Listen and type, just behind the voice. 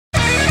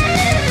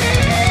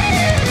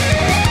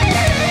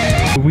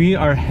We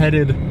are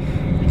headed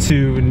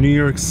to New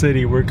York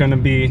City. We're gonna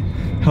be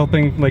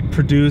helping like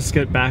produce,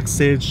 get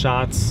backstage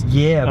shots of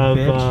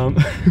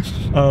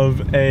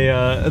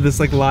a this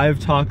like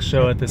live talk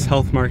show at this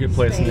health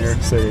marketplace in New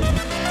York City.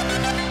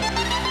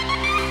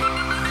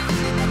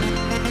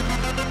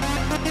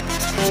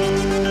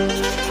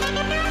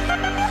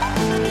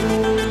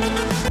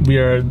 We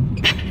are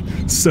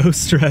so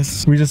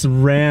stressed. We just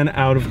ran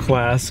out of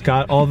class,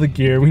 got all the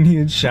gear we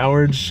needed,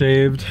 showered,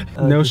 shaved,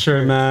 no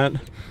shirt mat.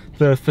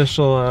 The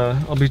official,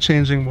 I'll be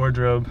changing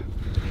wardrobe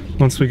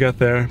once we get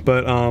there,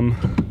 but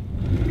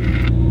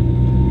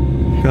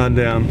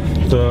goddamn,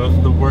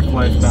 the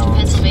work-life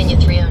balance. Pennsylvania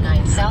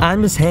 309 South.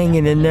 I'm just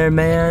hanging in there,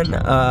 man.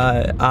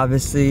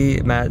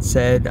 Obviously, Matt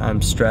said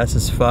I'm stressed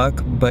as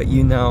fuck, but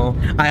you know,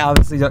 I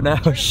obviously don't know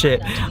how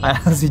shit. I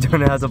honestly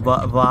don't know how to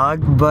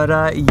vlog,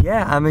 but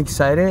yeah, I'm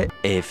excited.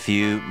 A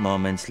few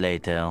moments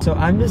later. So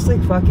I'm just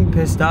like fucking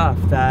pissed off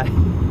that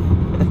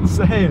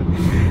Same.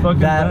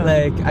 that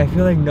like I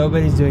feel like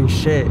nobody's doing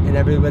shit and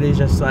everybody's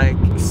just like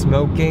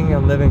smoking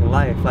and living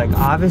life. Like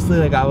obviously,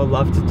 like I would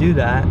love to do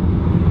that,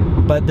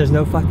 but there's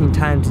no fucking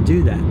time to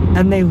do that.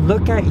 And they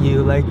look at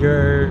you like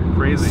you're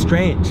crazy,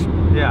 strange.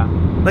 Yeah.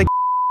 Like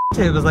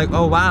it was like,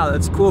 oh wow,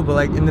 that's cool, but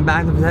like in the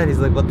back of his head, he's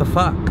like, what the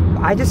fuck?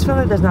 I just feel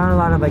like there's not a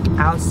lot of like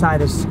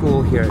outside of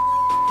school here,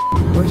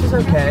 which is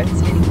okay.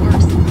 It's getting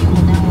worse. You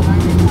will now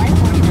arrive at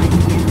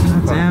 5:49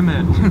 p.m. Damn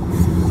it.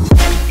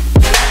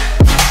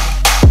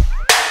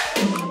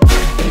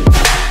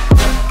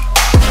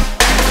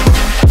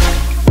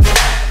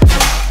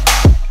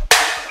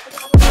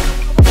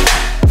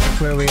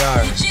 Where we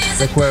are.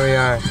 Look where we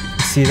are.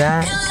 You see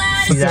that?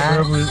 You see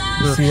that? You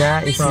see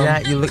that? You see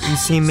that? You look. You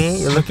see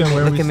me? You're looking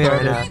at me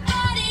right now.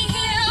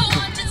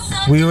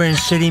 We were in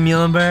shitty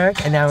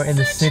Muhlenberg, and now we're in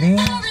the city,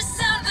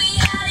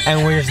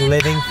 and we're just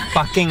living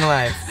fucking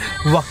life.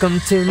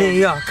 Welcome to New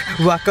York.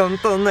 Welcome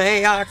to New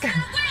York.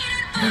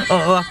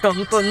 Oh,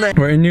 welcome to New York.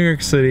 We're in New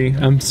York City.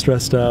 I'm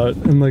stressed out.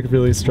 I'm like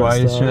really stressed out. Why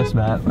are you stressed,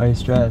 Matt? Why are you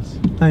stressed?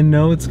 I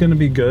know it's gonna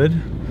be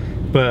good,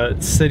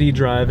 but city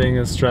driving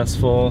is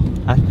stressful.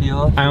 I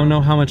don't know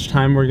how much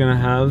time we're gonna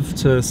have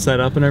to set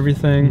up and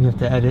everything. You have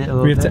to edit a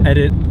little bit. We have to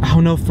edit. I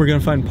don't know if we're gonna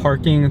find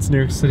parking. It's New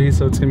York City,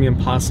 so it's gonna be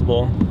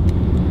impossible.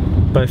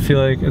 But I feel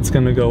like it's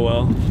gonna go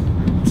well.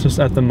 It's just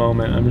at the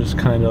moment, I'm just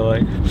kind of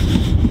like,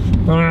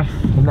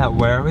 Matt,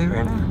 where are we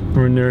right now?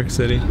 We're in New York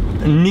City.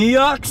 New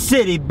York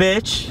City,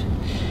 bitch.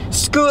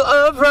 School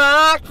of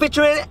Rock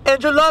featuring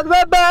Angela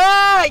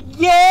Weber.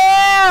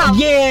 Yeah!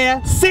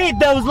 Yeah! Save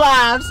those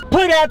lives.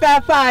 Put out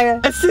that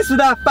fire. Assist with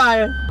that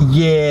fire.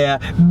 Yeah!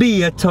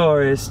 Be a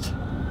tourist.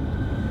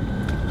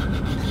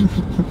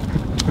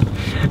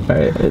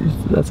 Alright,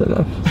 that's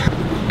enough.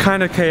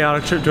 Kind of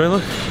chaotic trip. Do I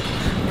look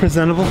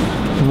presentable?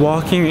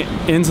 Walking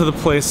into the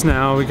place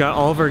now, we got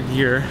all of our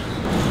gear.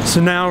 So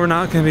now we're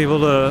not going to be able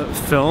to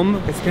film.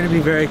 It's going to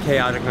be very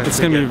chaotic. It's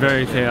going to be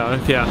very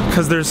chaotic, yeah.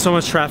 Because there's so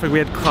much traffic. We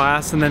had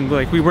class and then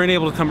like we weren't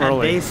able to come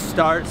early. They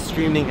start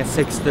streaming at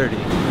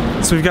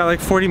 6:30. So we've got like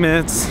 40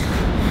 minutes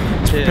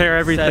to prepare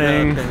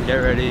everything. Set up and get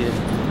ready.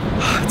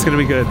 It's going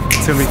to be good.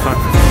 It's going to be fun.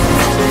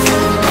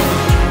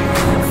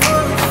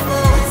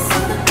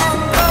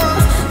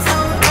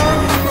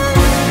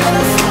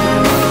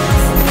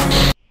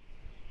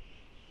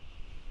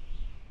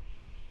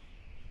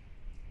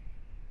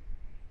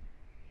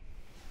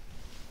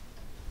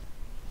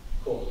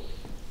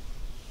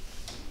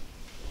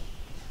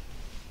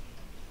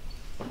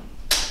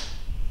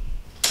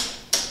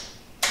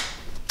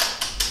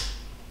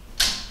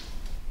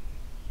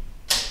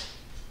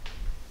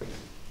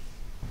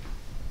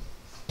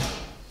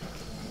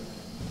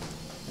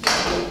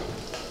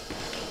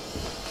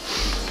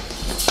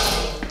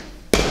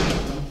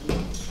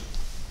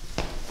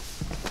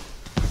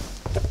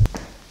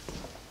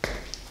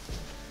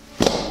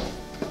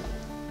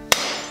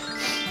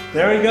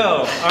 There we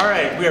go. All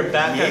right, we are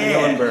back at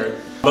Muhlenberg.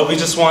 But we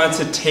just wanted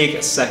to take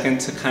a second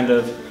to kind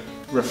of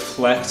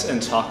reflect and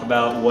talk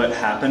about what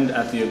happened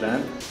at the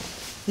event.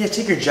 Yeah,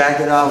 take your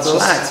jacket off.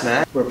 Relax,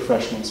 man. We're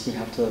professionals. We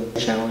have to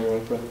channel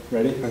your Oprah.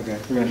 Ready? Okay.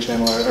 We're gonna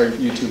channel our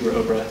YouTuber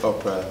Oprah.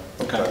 Oprah.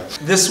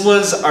 Okay. This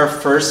was our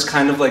first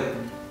kind of like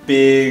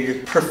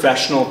big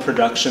professional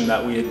production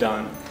that we had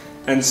done.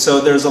 And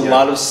so there's a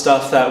lot of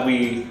stuff that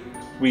we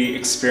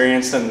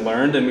experienced and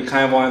learned, and we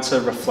kind of wanted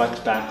to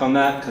reflect back on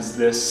that because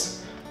this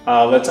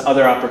led to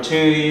other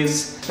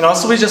opportunities. And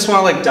also we just want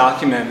to like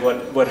document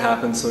what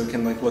happened so we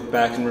can like look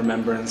back and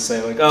remember and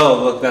say like,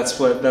 oh look, that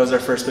was our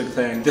first big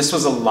thing. This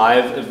was a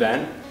live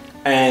event,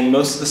 and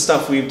most of the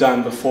stuff we've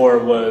done before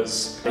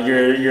was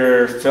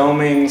you're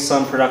filming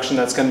some production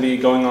that's going to be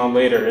going on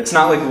later. It's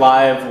not like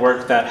live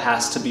work that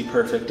has to be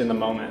perfect in the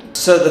moment.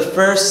 So the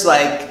first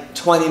like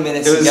 20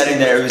 minutes of getting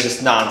there, it was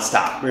just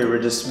non-stop. We were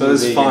just moving. It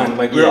was fun.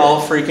 Like we were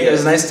all freaking. It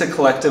was nice to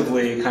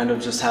collectively kind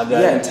of just have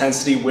that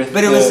intensity with.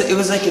 But it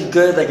was like a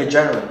good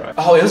adrenaline rush.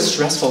 Oh, it was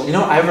stressful. You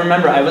know, I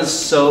remember I was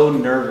so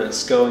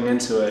nervous going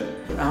into it.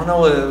 I don't know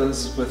what it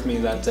was with me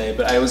that day,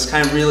 but I was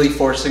kind of really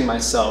forcing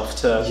myself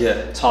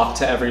to talk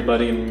to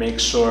everybody and make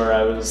sure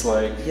I was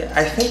like. Yeah,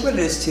 I think what it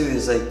is too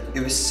is like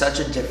it was such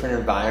a different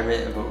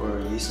environment of what we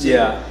were used to.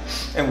 Yeah.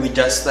 And we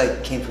just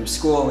like came from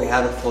school and we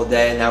had a full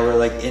day, and now we're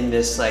like in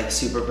this like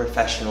super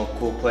professional,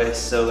 cool place.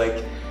 So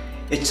like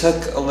it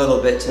took a little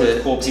bit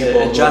to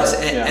adjust,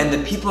 and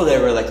the people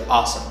there were like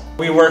awesome.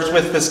 We worked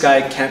with this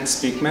guy Kent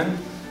Speakman,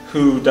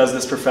 who does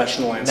this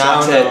professionally.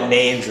 Not to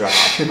name drop,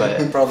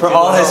 but for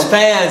all his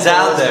fans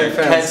out there,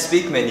 Kent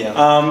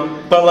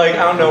Speakman, But like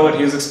I don't know what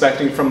he was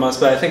expecting from us,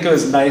 but I think it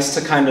was nice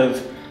to kind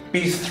of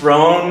be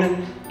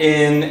thrown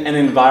in an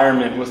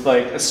environment with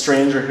like a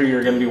stranger who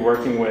you're going to be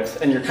working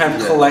with, and you're kind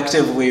of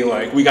collectively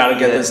like, we got to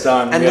get this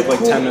done. And we have like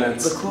 10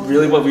 minutes.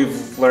 Really what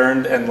we've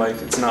learned, and like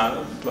it's not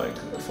like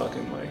a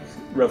fucking like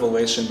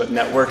revelation, but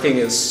networking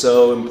is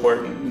so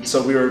important. And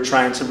so we were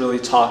trying to really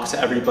talk to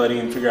everybody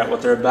and figure out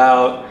what they're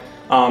about,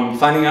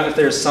 finding out if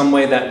there's some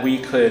way that we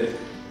could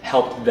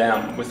help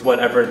them with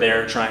whatever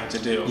they're trying to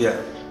do.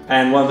 Yeah.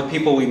 And one of the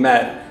people we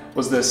met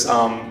was this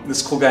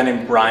this cool guy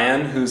named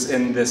Brian, who's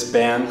in this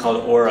band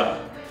called Aura.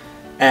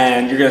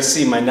 And you're gonna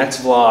see my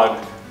next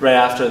vlog right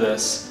after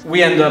this.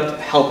 We end up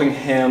helping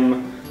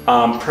him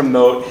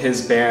promote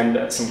his band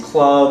at some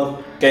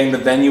club, getting the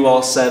venue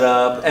all set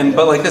up.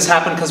 But like this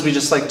happened because we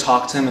just like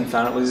talked to him and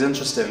found out what he was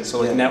interested in. So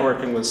like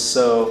networking was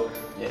so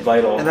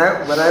vital. And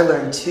what I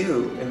learned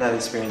too in that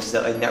experience is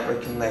that like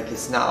networking, like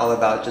it's not all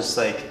about just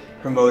like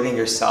promoting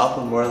yourself,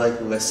 but more like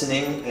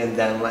listening and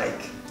then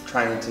like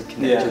trying to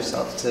connect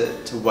yourself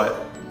to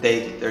what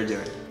they're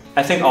doing.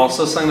 I think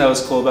also something that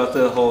was cool about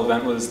the whole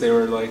event was they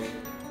were like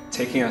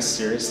taking us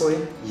seriously.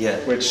 Yeah.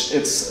 Which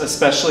it's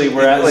especially,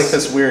 we're at like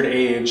this weird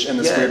age and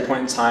this weird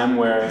point in time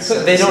where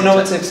they don't know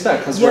what to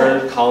expect because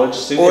we're college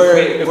students.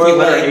 If we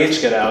let our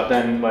age get out,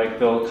 then like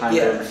they'll kind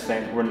of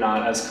think we're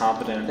not as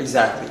competent.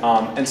 Exactly.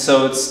 And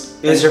so it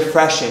was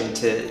refreshing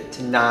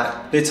to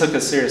not. They took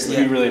us seriously.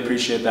 We really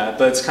appreciate that.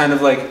 But it's kind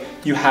of like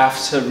you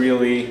have to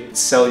really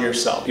sell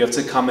yourself. You have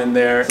to come in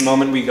there. The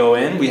moment we go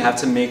in, we have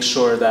to make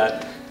sure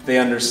that they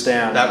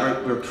understand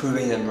that we're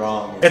proving them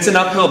wrong. It's an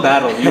uphill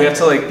battle. You have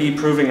to like be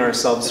proving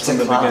ourselves from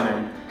the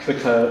beginning.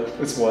 Because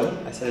it's what?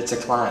 I said it's a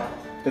climb.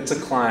 It's a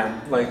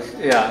climb. Like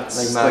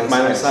it's like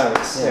Miley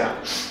Cyrus. Yeah.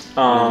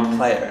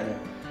 Player.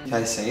 Can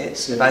I sing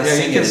it? If I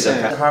sing you can it,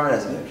 sing.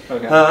 Harmonizing it.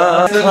 Okay.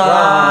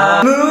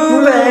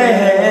 Moving.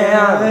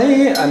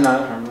 I'm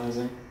not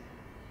harmonizing.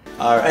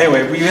 All right.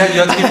 Anyway, you have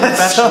to be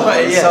professional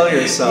and sell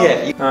yourself.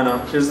 Yeah. I don't know.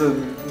 Here's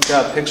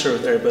got a picture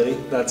with everybody.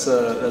 That's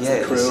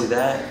the crew. You see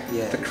that?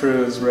 Yeah. The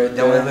crew is right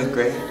there. Don't we look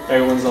great?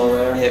 Everyone's all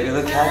there. Yeah, we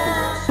look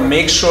happy, bro.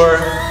 Make sure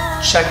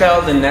check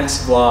out the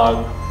next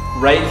vlog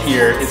right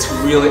here. It's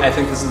really, I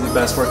think this is the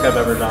best work I've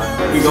ever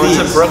done. We go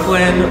into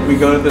Brooklyn. We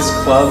go to this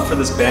club for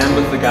this band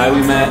with the guy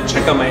we met.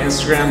 Check out my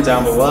Instagram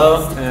down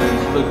below, and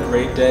have a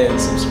great day and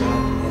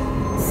subscribe.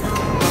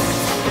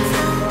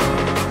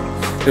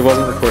 It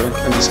wasn't recording.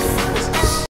 I'm just kidding.